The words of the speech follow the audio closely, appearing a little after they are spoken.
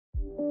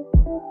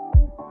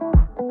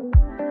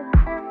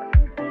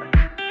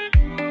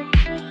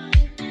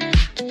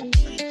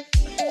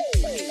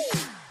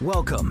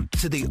Welcome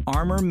to the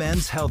Armor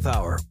Men's Health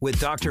Hour with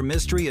Dr.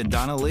 Mystery and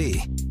Donna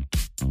Lee.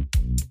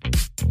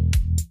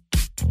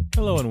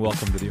 Hello and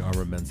welcome to the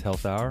Armor Men's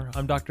Health Hour.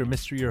 I'm Dr.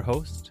 Mystery, your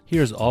host,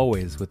 here as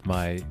always with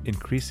my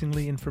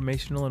increasingly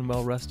informational and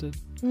well-rested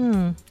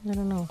I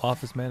don't know.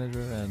 office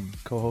manager and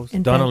co-host,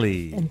 And Donna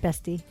Lee. And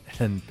bestie.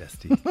 And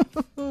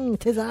bestie.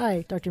 Tis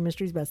I, Dr.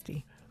 Mystery's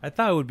bestie. I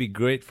thought it would be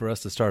great for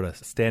us to start a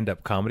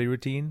stand-up comedy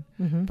routine,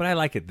 but I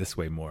like it this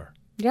way more.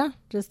 Yeah,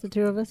 just the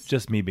two of us.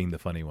 Just me being the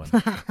funny one.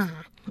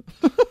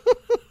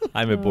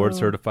 I'm a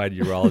board-certified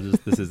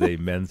urologist. This is a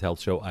men's health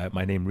show.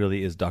 My name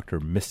really is Dr.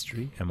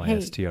 Mystery,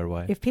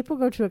 M-I-S-T-R-Y. If people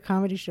go to a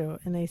comedy show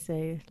and they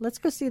say, let's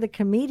go see the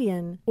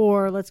comedian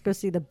or let's go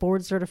see the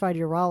board-certified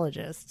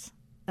urologist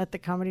at the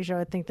comedy show,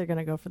 I think they're going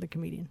to go for the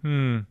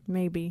comedian.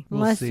 Maybe.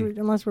 We'll see.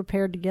 Unless we're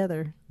paired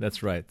together.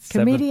 That's right.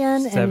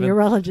 Comedian and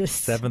urologist.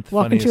 Seventh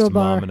Walk Funniest into a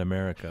bar. Mom in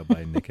America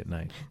by Nick at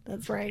Night.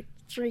 That's right.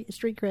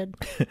 Street cred.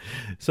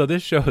 So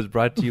this show is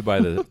brought to you by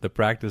the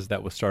practice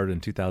that was started in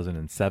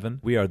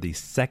 2007. We are the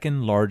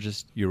second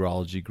largest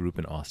urology group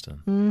in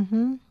Austin.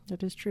 Mm-hmm.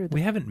 That is true.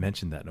 We haven't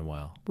mentioned that in a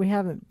while. We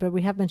haven't, but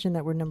we have mentioned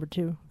that we're number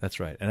 2. That's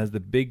right. And as the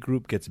big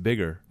group gets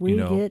bigger, We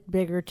get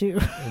bigger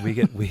too. we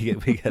get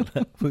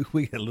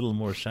a little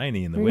more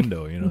shiny in the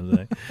window. You know what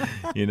I'm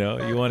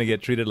saying? You want to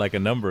get treated like a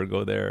number,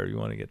 go there. You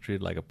want to get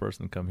treated like a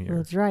person, come here.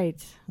 That's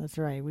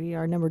right. We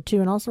are number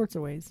 2 in all sorts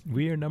of ways.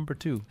 We are number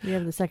 2. We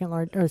have the second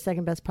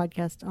best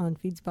podcast on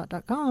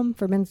feedspot.com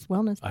for men's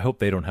wellness. I hope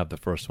they don't have the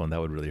first one.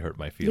 That would really hurt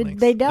my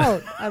feelings. They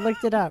don't. I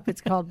looked it up.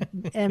 It's called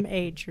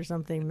MH or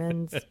something,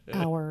 Men's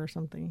Hour or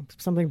something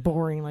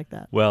boring like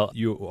that. Well,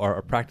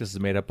 our practice is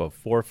made up of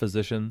 4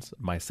 physicians,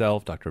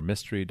 myself, Dr.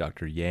 Mystery,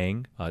 Dr.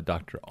 Yang,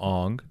 Dr.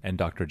 Ong, and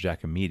Dr.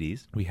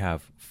 Giacomides. We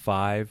have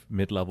 5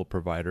 mid-level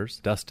providers,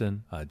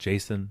 Dustin,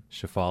 Jason,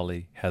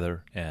 Shafali,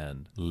 Heather,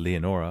 and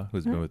Leonora,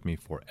 who's been with me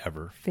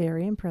forever.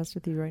 Very impressed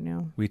with you right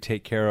now. We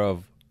take care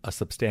of a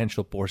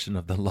substantial portion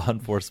of the law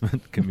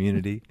enforcement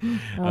community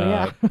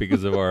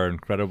because of our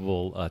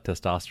incredible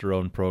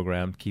testosterone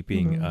program,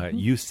 keeping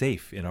you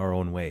safe in our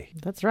own way.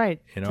 That's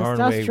right. In our own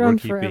way, we're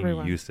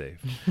keeping you safe.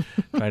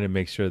 Trying to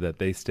make sure that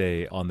they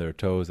stay on their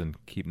toes and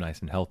keep nice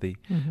and healthy.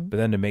 But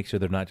then to make sure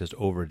they're not just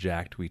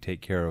overjacked, we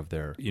take care of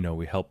their,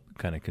 we help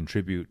kind of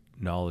contribute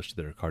knowledge to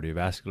their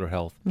cardiovascular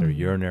health, their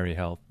urinary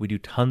health. We do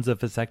tons of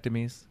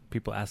vasectomies.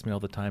 People ask me all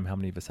the time how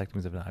many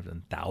vasectomies I've done. I've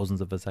done thousands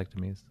of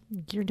vasectomies.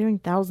 You're doing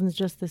thousands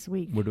just this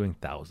week. We're doing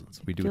thousands.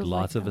 We do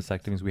lots of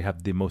vasectomies. We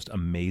have the most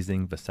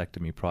amazing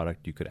vasectomy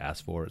product you could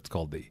ask for. It's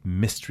called the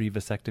Mystery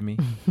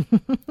Vasectomy.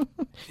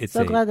 It's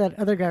glad that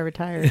other guy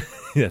retired.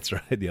 That's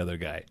right, the other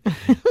guy.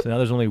 So now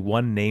there's only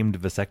one named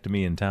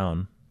vasectomy in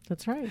town.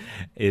 That's right.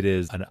 It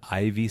is an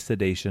IV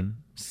sedation,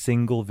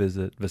 single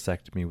visit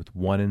vasectomy with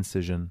 1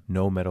 incision,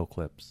 no metal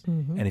clips.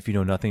 And if you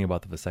know nothing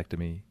about the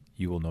vasectomy,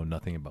 you will know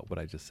nothing about what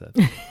I just said.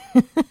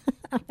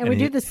 And we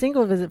do the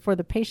single visit for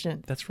the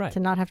patient. That's right. To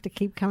not have to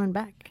keep coming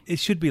back. It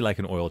should be like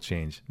an oil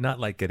change, not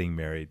like getting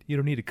married. You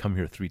don't need to come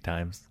here 3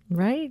 times.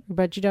 Right?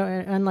 But you don't,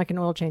 unlike an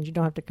oil change, you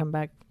don't have to come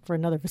back for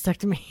another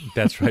vasectomy.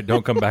 That's right.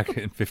 Don't come back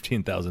in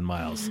 15,000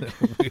 miles.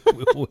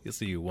 We'll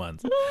see you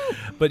once.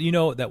 But you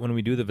know that when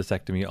we do the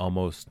vasectomy,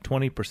 almost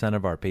 20%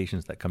 of our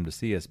patients that come to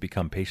see us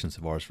become patients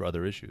of ours for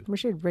other issues. We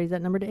should raise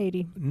that number to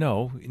 80.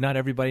 No, not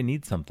everybody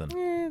needs something.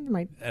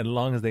 Might. As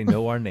long as they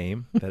know our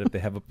name, that if they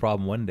have a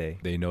problem one day,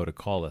 they know to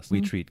call us.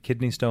 We treat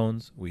kidney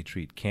stones. We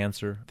treat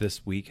cancer.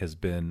 This week has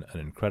been an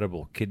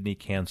incredible kidney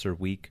cancer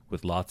week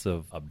with lots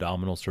of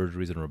abdominal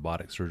surgeries and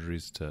robotic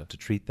surgeries to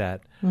treat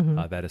that.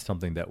 That is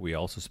something that we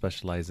also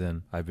specialize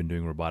in. I've been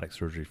doing robotic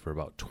surgery for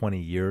about 20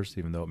 years,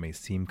 even though it may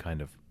seem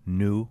kind of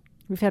new.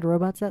 We've had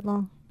robots that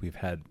long? We've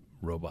had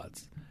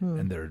robots,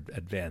 and they're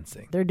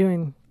advancing. They're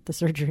doing the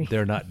surgery.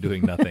 They're not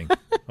doing nothing.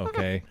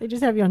 Okay. They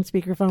just have you on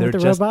speakerphone with the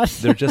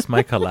robots. They're just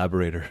my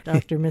collaborator.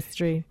 Dr.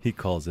 Mystery. He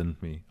calls in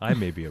me. I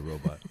may be a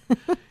robot.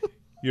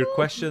 Your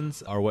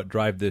questions are what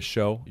drive this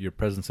show. Your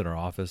presence in our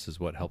office is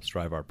what helps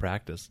drive our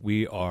practice.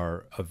 We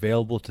are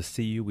available to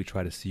see you. We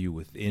try to see you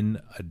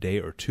within a day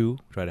or 2.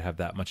 Try to have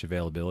that much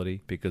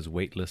availability because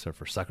wait lists are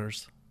for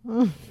suckers.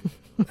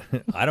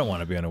 I don't want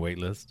to be on a wait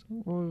list.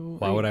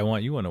 Why would I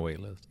want you on a wait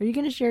list? Are you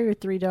going to share your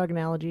 3-dog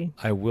analogy?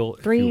 I will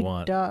if you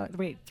want.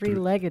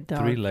 Three-legged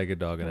dog. 3-legged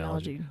dog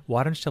analogy.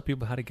 Why don't you tell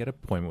people how to get an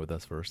appointment with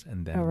us first,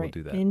 and then we'll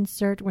do that.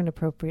 Insert when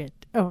appropriate.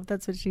 Oh,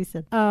 that's what she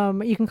said.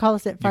 You can call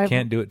us at 5... You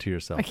can't do it to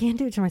yourself. I can't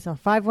do it to myself.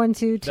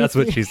 512... That's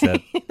what she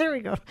said. There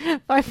we go.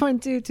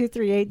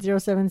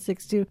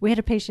 512-238-0762. We had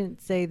a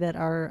patient say that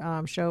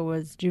our show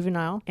was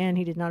juvenile, and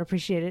he did not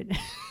appreciate it.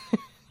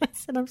 I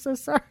said, I'm so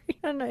sorry.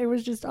 And it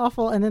was just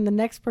awful. And then the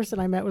next person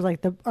I met was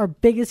like our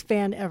biggest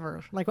fan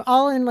ever, like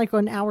all in like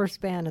an hour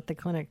span at the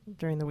clinic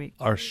during the week.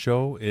 Our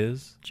show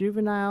is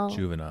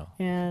Juvenile.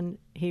 And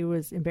he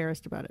was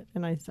embarrassed about it.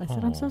 And I said,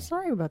 I'm so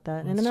sorry about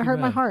that. And then it hurt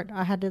my heart.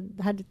 I had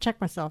to check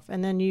myself.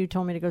 And then you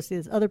told me to go see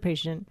this other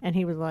patient, and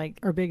he was like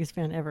our biggest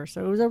fan ever.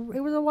 So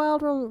it was a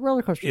wild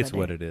roller coaster. It's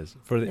what it is.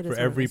 For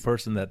every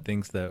person that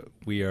thinks that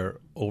we are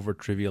over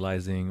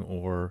trivializing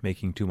or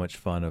making too much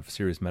fun of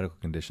serious medical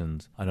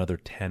conditions, another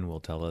 10 will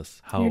tell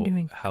us how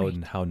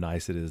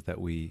nice it is that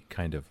we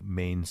kind of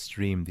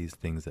mainstream these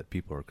things that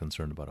people are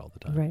concerned about all the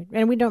time. Right.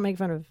 And we don't make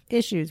fun of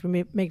issues.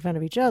 We make fun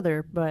of each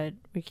other, but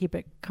we keep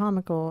it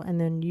comical, and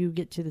then you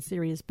get to the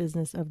serious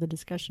business of the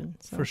discussion.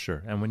 So. For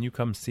sure. And when you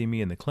come see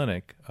me in the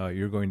clinic,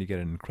 you're going to get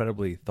an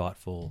incredibly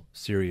thoughtful,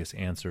 serious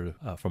answer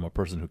from a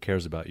person who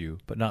cares about you,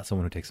 but not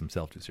someone who takes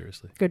himself too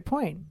seriously. Good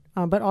point.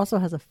 But also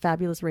has a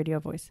fabulous radio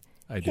voice.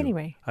 I do.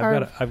 Anyway,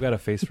 I've got a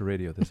face for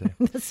radio, they say.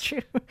 That's true.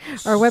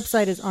 Our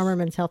website is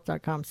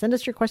armormenshealth.com. Send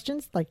us your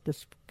questions, like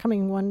this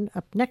coming one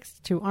up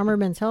next, to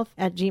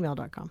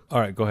armormenshealth@gmail.com. All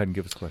right, go ahead and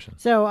give us a question.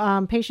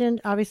 So,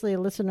 patient, obviously a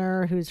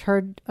listener who's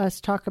heard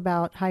us talk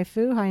about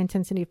HIFU, high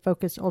intensity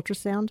focused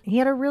ultrasound. He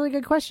had a really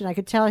good question. I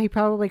could tell he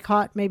probably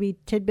caught maybe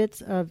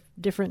tidbits of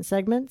different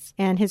segments.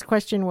 And his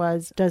question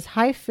was, does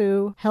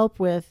HIFU help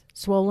with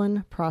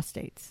swollen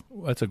prostates?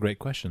 Well, that's a great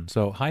question.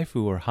 So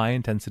HIFU, or high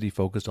intensity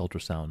focused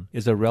ultrasound,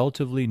 is a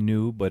relatively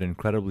new but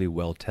incredibly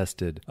well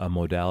tested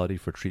modality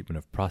for treatment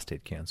of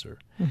prostate cancer.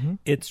 Mm-hmm.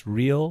 Its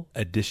real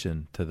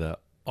addition to the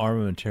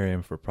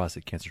armamentarium for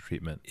prostate cancer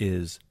treatment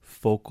is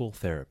focal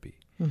therapy.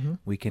 Mm-hmm.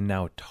 We can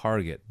now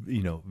target,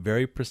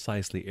 very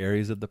precisely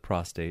areas of the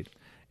prostate,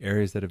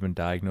 areas that have been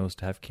diagnosed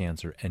to have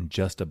cancer, and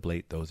just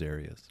ablate those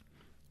areas.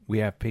 We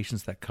have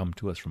patients that come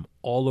to us from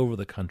all over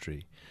the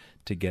country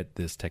to get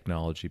this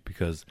technology,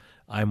 because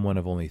I'm one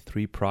of only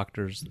 3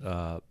 proctors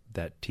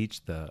that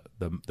teach the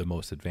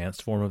most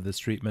advanced form of this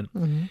treatment.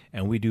 Mm-hmm.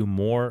 And we do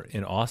more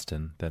in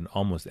Austin than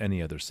almost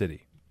any other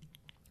city.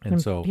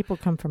 And so people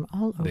come from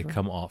all over. They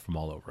come all from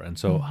all over. And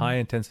so high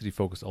intensity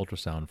focused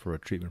ultrasound for a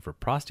treatment for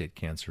prostate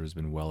cancer has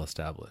been well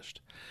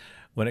established.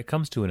 When it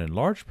comes to an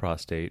enlarged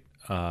prostate,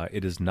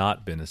 it has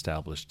not been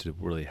established to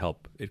really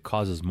help. It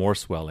causes more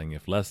swelling,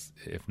 if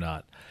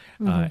not.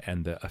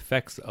 And the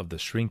effects of the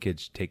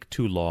shrinkage take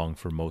too long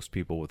for most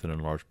people with an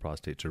enlarged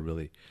prostate to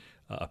really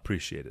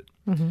appreciate it.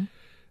 Mm-hmm.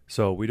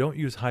 So we don't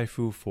use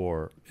HIFU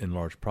for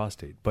enlarged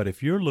prostate. But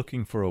if you're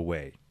looking for a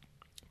way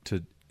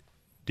to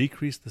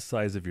decrease the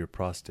size of your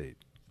prostate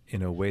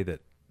in a way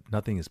that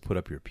nothing is put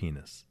up your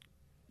penis,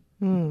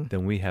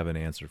 then we have an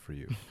answer for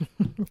you.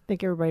 I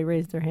think everybody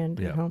raised their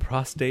hand at home.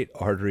 Prostate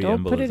artery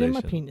embolization. Don't put it in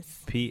my penis.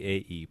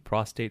 PAE,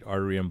 prostate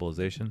artery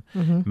embolization.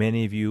 Mm-hmm.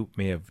 Many of you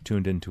may have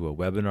tuned into a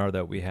webinar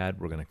that we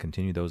had. We're going to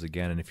continue those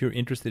again. And if you're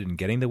interested in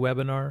getting the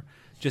webinar,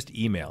 just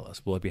email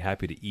us. We'll be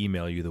happy to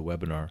email you the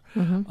webinar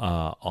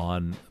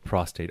on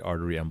prostate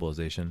artery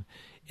embolization.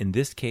 In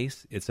this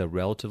case, it's a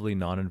relatively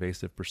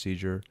non-invasive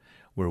procedure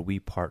where we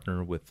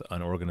partner with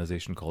an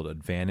organization called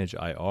Advantage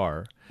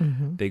IR.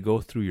 Mm-hmm. They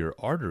go through your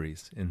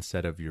arteries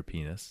instead of your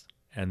penis,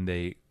 and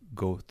they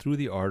go through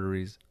the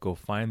arteries, go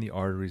find the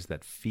arteries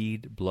that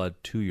feed blood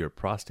to your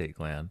prostate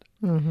gland,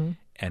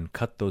 and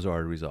cut those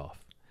arteries off.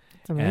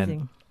 It's amazing.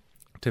 And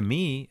to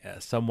me,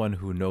 as someone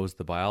who knows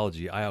the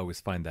biology, I always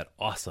find that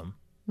awesome,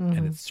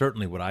 and it's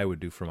certainly what I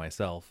would do for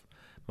myself.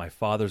 My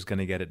father's going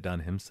to get it done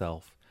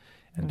himself.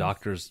 And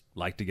doctors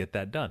like to get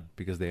that done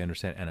because they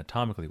understand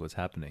anatomically what's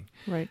happening.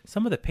 Right.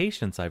 Some of the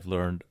patients I've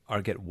learned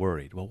get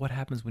worried. Well, what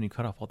happens when you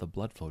cut off all the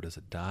blood flow? Does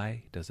it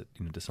die? Does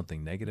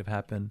something negative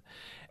happen?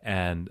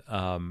 And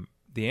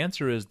the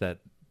answer is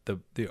that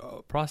the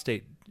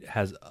prostate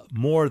has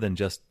more than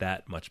just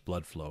that much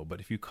blood flow.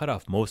 But if you cut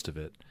off most of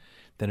it,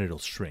 then it'll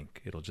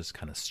shrink. It'll just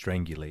kind of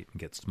strangulate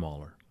and get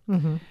smaller.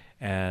 Mm-hmm.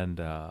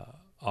 And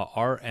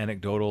our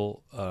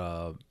anecdotal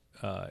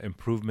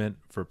improvement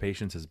for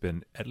patients has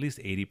been at least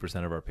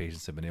 80% of our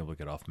patients have been able to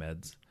get off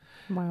meds.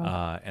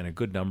 Wow. And a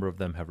good number of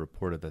them have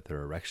reported that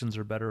their erections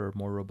are better or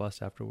more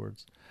robust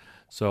afterwards.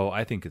 So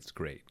I think it's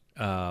great.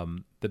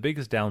 The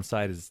biggest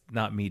downside is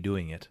not me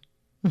doing it.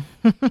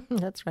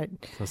 That's right.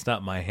 So it's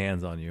not my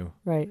hands on you.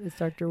 Right. It's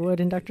Dr. Wood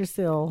and Dr.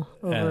 Sill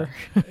over.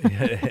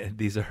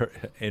 These are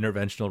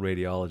interventional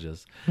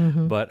radiologists.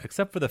 Mm-hmm. But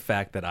except for the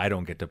fact that I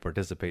don't get to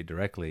participate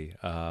directly,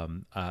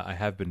 I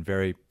have been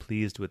very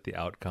pleased with the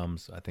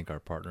outcomes. I think our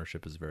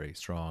partnership is very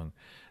strong.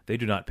 They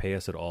do not pay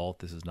us at all.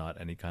 This is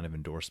not any kind of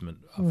endorsement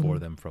for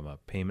them from a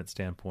payment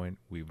standpoint.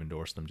 We've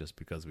endorsed them just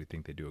because we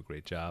think they do a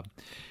great job.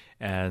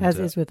 And as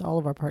is with all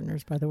of our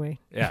partners, by the way.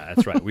 Yeah,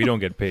 that's right. We don't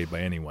get paid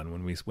by anyone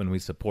when we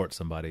support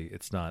somebody.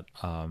 It's not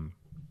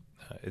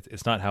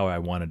it's not how I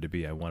wanted to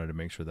be. I wanted to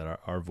make sure that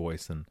our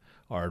voice and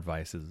our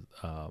advice is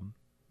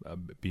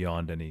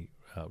beyond any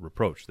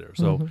reproach there.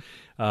 So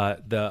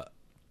the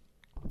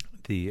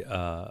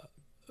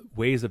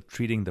ways of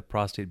treating the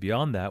prostate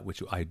beyond that,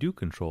 which I do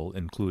control,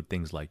 include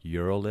things like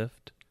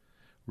Urolift,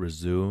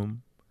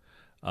 Resume,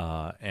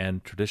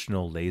 and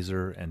traditional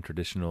laser and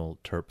traditional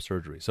TURP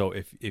surgery. So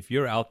if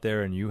you're out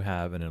there and you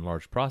have an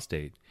enlarged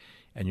prostate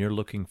and you're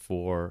looking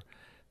for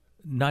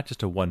not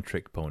just a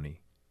one-trick pony,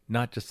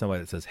 not just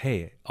somebody that says,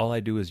 hey, all I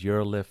do is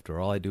UroLift or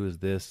all I do is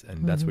this,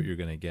 and that's what you're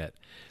going to get,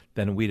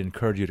 then we'd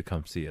encourage you to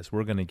come see us.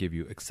 We're going to give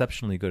you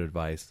exceptionally good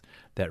advice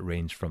that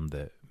range from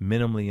the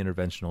minimally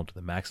interventional to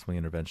the maximally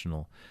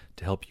interventional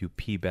to help you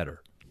pee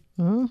better.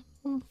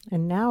 Mm-hmm.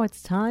 And now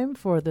it's time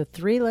for the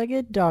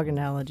three-legged dog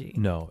analogy.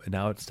 No,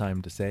 now it's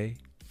time to say,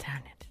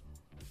 Darn it.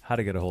 how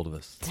to get a hold of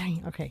us.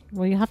 Dang. Okay.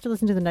 Well, you have to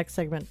listen to the next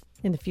segment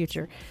in the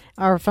future.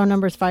 Our phone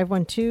number is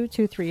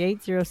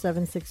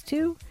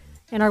 512-238-0762.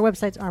 And our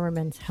website's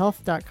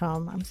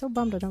armormenshealth.com. I'm so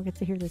bummed I don't get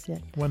to hear this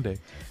yet. One day.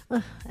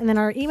 And then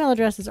our email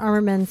address is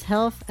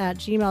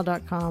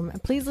armormenshealth@gmail.com.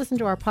 And please listen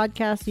to our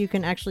podcast. You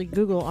can actually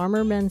Google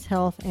Armor Men's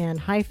Health and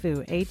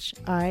HIFU,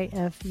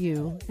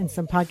 HIFU, and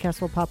some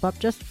podcasts will pop up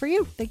just for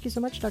you. Thank you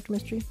so much, Dr.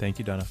 Mystery. Thank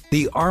you, Donna.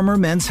 The Armor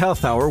Men's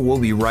Health Hour will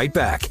be right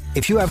back.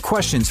 If you have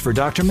questions for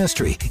Dr.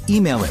 Mystery,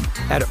 email him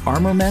at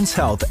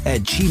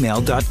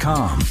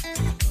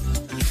armormenshealth@gmail.com.